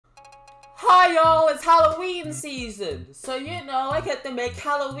Hi y'all, it's Halloween season, so you know I get to make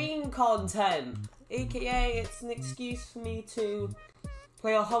Halloween content. AKA, it's an excuse for me to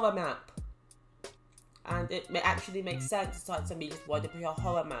play a horror map. And it actually makes sense aside from me just wanting to play a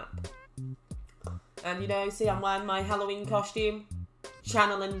horror map. And you know, see I'm wearing my Halloween costume,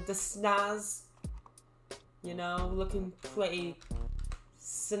 channeling the snazz. You know, looking pretty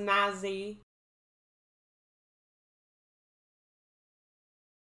snazzy.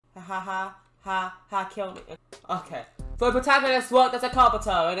 Ha, kill me. Okay. So the protagonist worked as a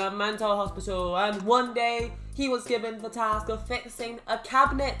carpenter in a mental hospital, and one day he was given the task of fixing a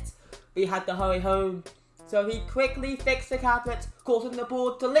cabinet. He had to hurry home, so he quickly fixed the cabinet, causing the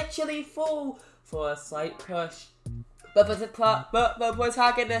board to literally fall for a slight push. But the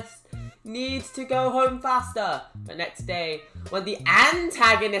protagonist needs to go home faster. The next day, when the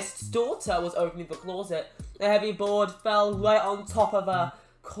antagonist's daughter was opening the closet, the heavy board fell right on top of her,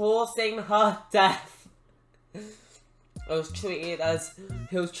 causing her death. It was treated as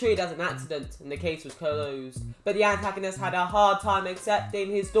an accident and the case was closed. But the antagonist had a hard time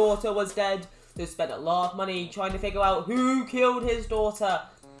accepting his daughter was dead, so spent a lot of money trying to figure out who killed his daughter.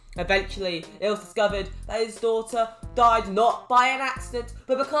 Eventually, it was discovered that his daughter died not by an accident,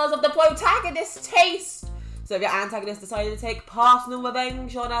 but because of the protagonist's taste. So the antagonist decided to take personal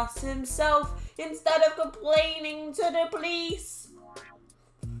revenge on us himself instead of complaining to the police.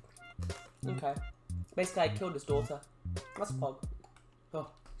 Okay. Basically, I killed his daughter. That's a pog. Oh.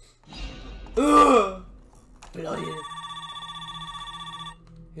 Ugh! Bloody.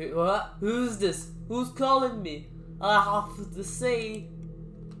 What? Who's this? Who's calling me? I have to say.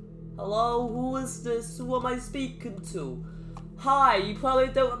 Hello? Who is this? Who am I speaking to? Hi, you probably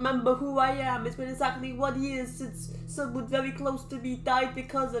don't remember who I am. It's been exactly 1 year since someone very close to me died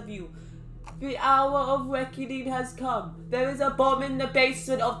because of you. The hour of reckoning has come. There is a bomb in the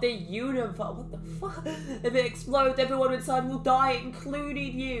basement of the universe. What the fuck? If it explodes, everyone inside will die,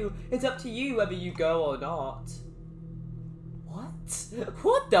 including you. It's up to you whether you go or not. What?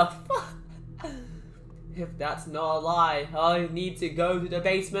 What the fuck? If that's not a lie, I need to go to the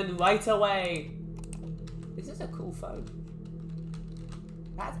basement right away. This is a cool phone.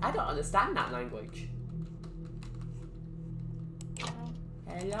 I don't understand that language.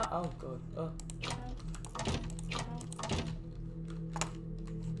 Hello? Oh god. Oh.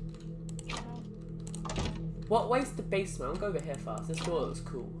 What way's the basement? I'll go over here first. This door looks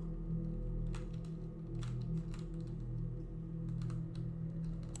cool.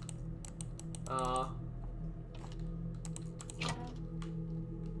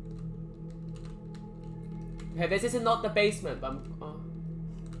 Okay, this is not the basement, but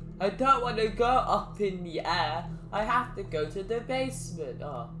I don't want to go up in the air. I have to go to the basement.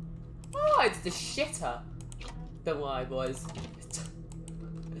 Oh, it's the shitter. Don't worry, boys.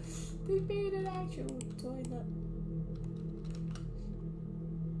 They made an actual toilet.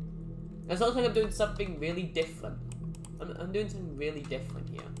 It looks like I'm doing something really different. I'm doing something really different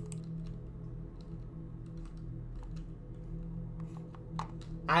here.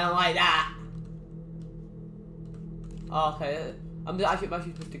 I don't like that. Oh, okay. I'm actually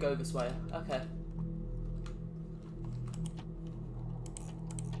supposed to go this way. Okay.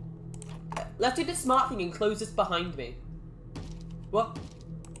 Let's do the smart thing and close this behind me. What?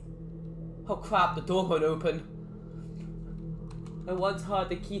 Oh crap, the door won't open. I once heard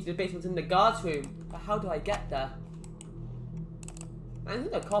the key to the basement's in the guard's room, but how do I get there? I think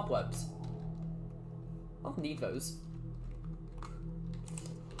they're cobwebs. I'll need those.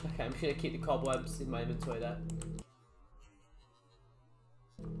 Okay, I'm just gonna keep the cobwebs in my inventory there.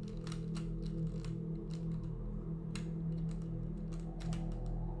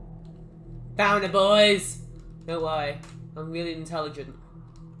 Found it, boys! Don't worry, I'm really intelligent.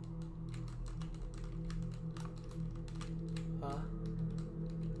 Huh?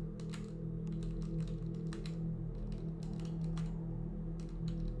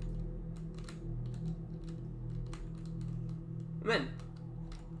 I'm in.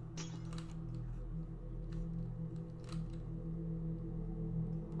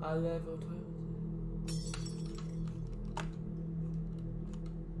 I level 12.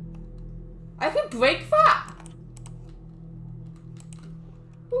 I can break that!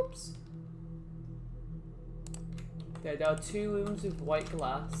 Oops. Okay, there are 2 rooms with white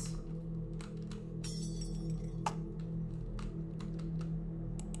glass.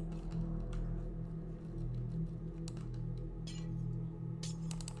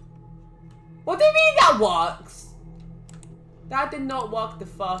 What do you mean that works? That did not work the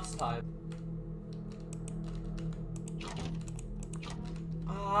first time.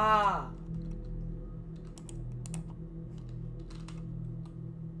 Ah.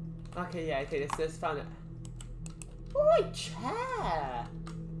 Okay, yeah, okay, this found it. Oh, a chair!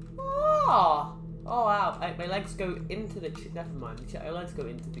 Oh! Oh, wow. My legs go into the chair. Never mind. My legs go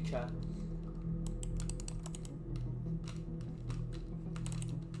into the chair.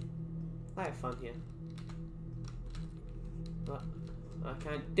 I have fun here. What? I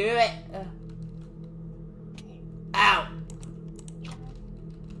can't do it! Ow!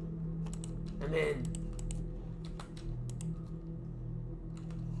 I'm in.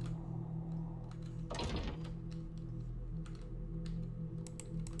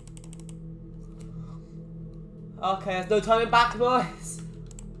 Okay, there's no turning back, boys.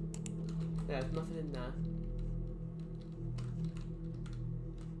 There's nothing in there.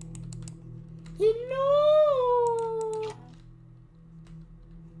 Hello.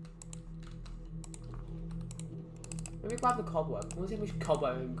 Let me grab the cobweb. Let's see how much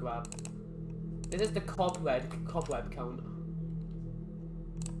cobweb I can grab. This is the cobweb count.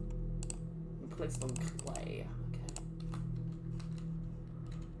 Placed on clay.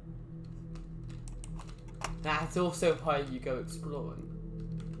 That's also why you go exploring.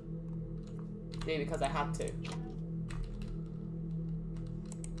 Maybe because I had to. I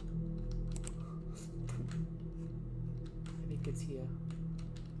think it's here.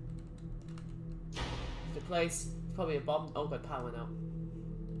 The place. It's probably a bomb. Oh, got power now.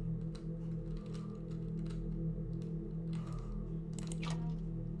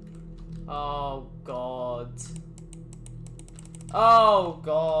 Oh God. Oh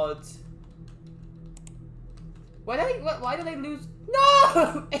God. Why do they lose?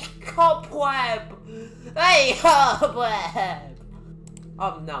 No! A cobweb! A cobweb!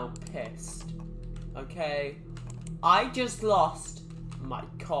 I'm now pissed. Okay? I just lost my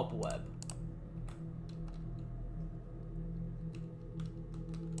cobweb.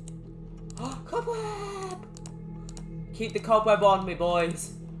 Cobweb! Keep the cobweb on me,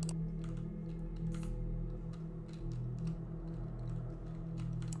 boys.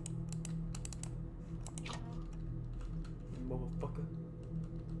 Motherfucker.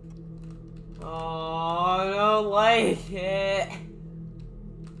 Oh, I don't like it.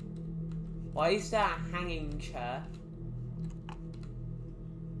 Why is that a hanging chair?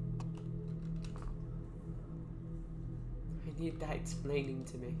 I need that explaining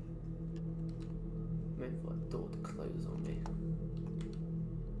to me. Maybe for a door to close on me.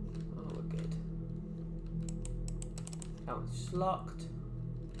 Oh, we're good. That one's locked.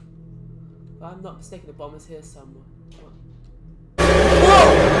 If I'm not mistaken, the bomb is here somewhere. What?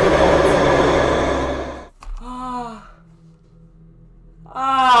 Ah!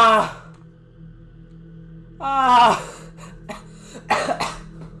 Ah!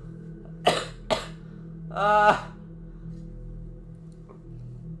 Ah!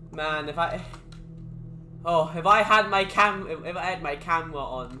 Man, if I had my camera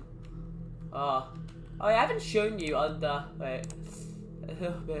on. Oh, I haven't shown you under. Wait, a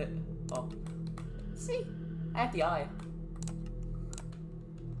little bit. Oh, see, I have the eye.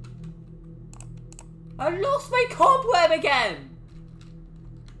 I lost my cobweb again.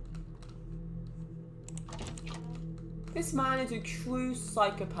 This man is a true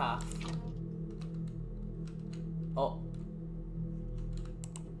psychopath. Oh.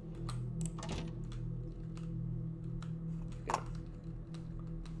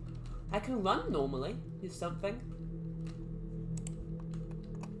 I can run normally, or something.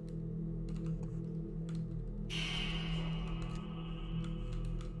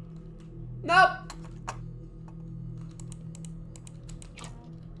 Nope!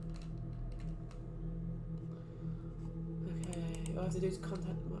 Okay, all I have to do is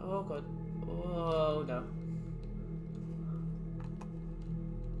contact my... Oh god. Oh no.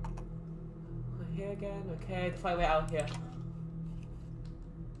 Here again? Okay, to find a way out here.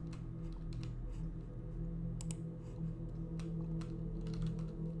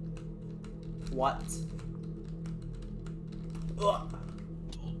 What? Ugh.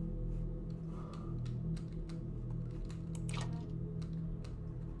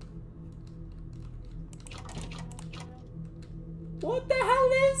 What the hell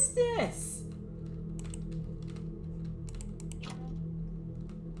is this?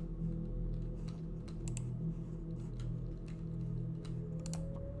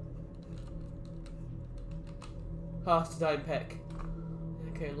 Half the time pick.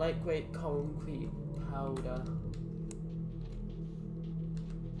 Okay, lightweight concrete powder.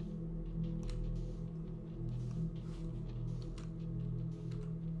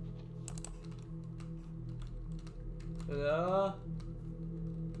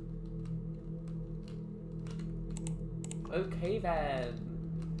 Okay then.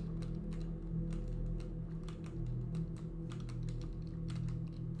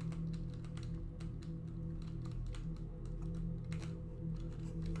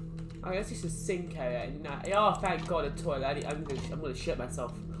 I guess it's a sink area. Nah. Oh, thank God, a toilet. I'm gonna shit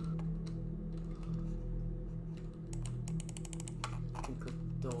myself.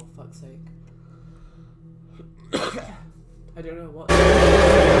 Door, fuck's sake. I don't know what.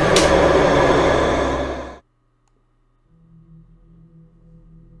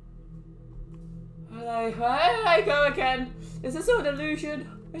 Hello, where did I go again? Is this all an illusion?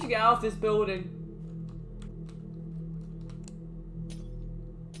 I should get out of this building.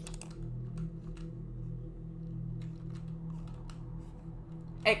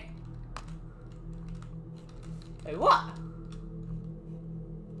 Hey. Hey, what?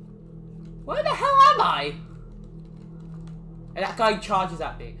 Where the hell am I? And that guy charges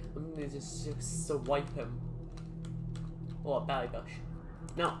at me. I'm gonna just swipe him. Or a belly bush.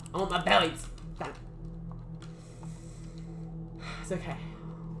 No, I want my bellies. Damn. It's okay.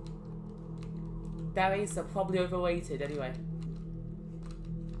 Berries are probably overweighted anyway.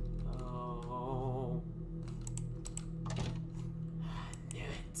 Oh. I knew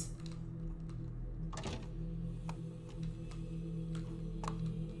it.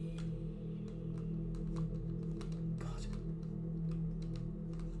 God.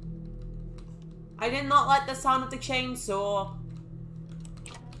 I did not like the sound of the chainsaw.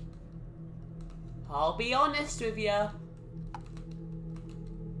 I'll be honest with you.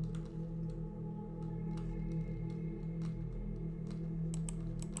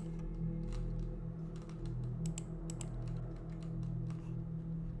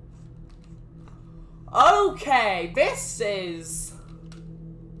 Okay, this is...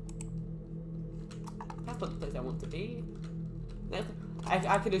 That's not the place I want to be.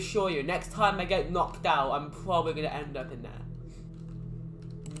 I can assure you, next time I get knocked out, I'm probably going to end up in there.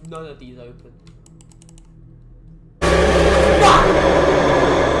 None of these open.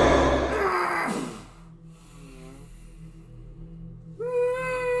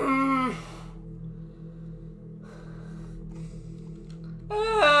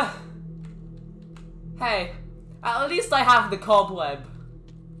 Hey, at least I have the cobweb.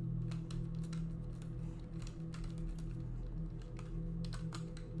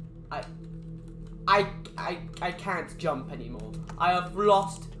 I can't jump anymore. I have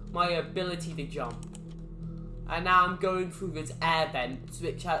lost my ability to jump. And now I'm going through this air vent,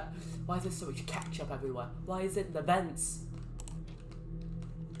 which why is there so much ketchup everywhere? Why is it in the vents?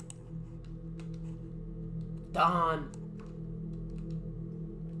 Darn.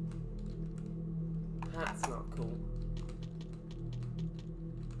 That's not cool.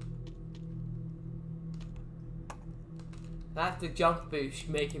 That's the jump boost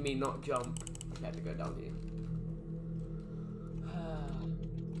making me not jump. I have to go down here.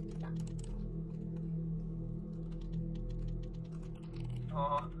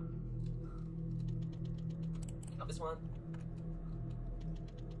 Oh. Not this one.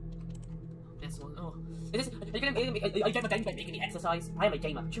 This one. Oh. Is this, are you gonna make me exercise? I am a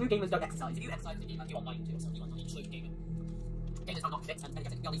gamer. True gamers don't exercise. If you exercise as a gamer, you are lying to yourself. You are not a true gamer. Gamers are not fit and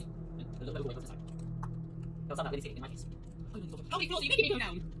energetic. You are lazy. A little overweight on the side. Don't sound that really sick in my case. How many floors are you making me go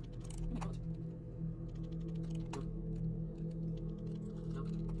down? Oh my god. No.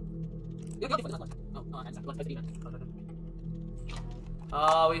 You're different, that's oh, I'm sorry. Let's be man.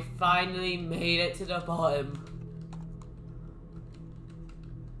 Oh, we finally made it to the bottom.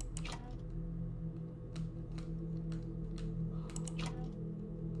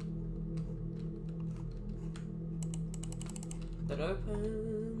 That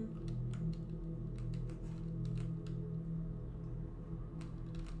open.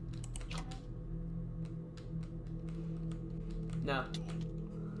 No.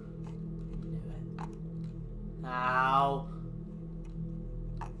 Ow.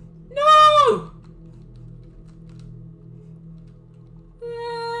 No! I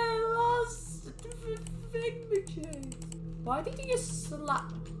lost the thingamajig. Why did you just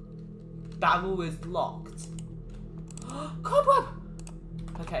slap? Barrel is locked. Cobweb!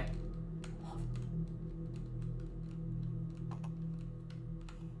 Okay.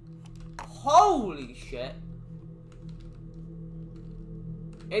 Holy shit.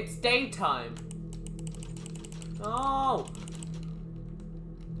 It's daytime. Oh!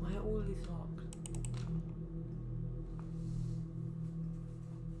 Why are all these locked?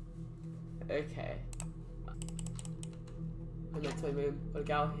 Okay. I'm next to my room. Gotta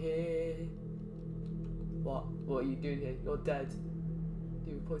get out here. What? What are you doing here? You're dead.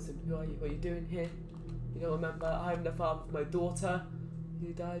 You were poisoned. Who are you? What are you doing here? You don't remember? I'm the father of my daughter.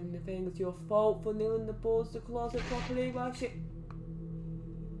 You died in the thing. It's your fault for nailing the balls to the closet properly. Why shit?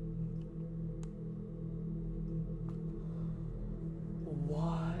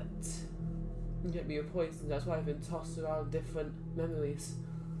 What? You get me a poison. That's why I've been tossed around different memories.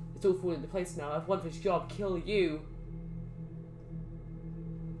 It's all falling into place now. I've won this job. Kill you.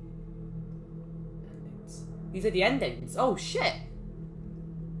 Endings. These are the endings. Oh shit.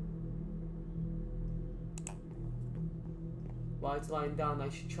 While it's lying down, I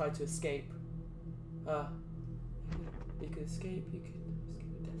should try to escape. You can escape. You can escape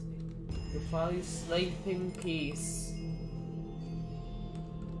with destiny. Reply, sleep in peace.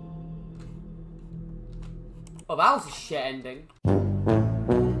 Oh, that was a shit ending.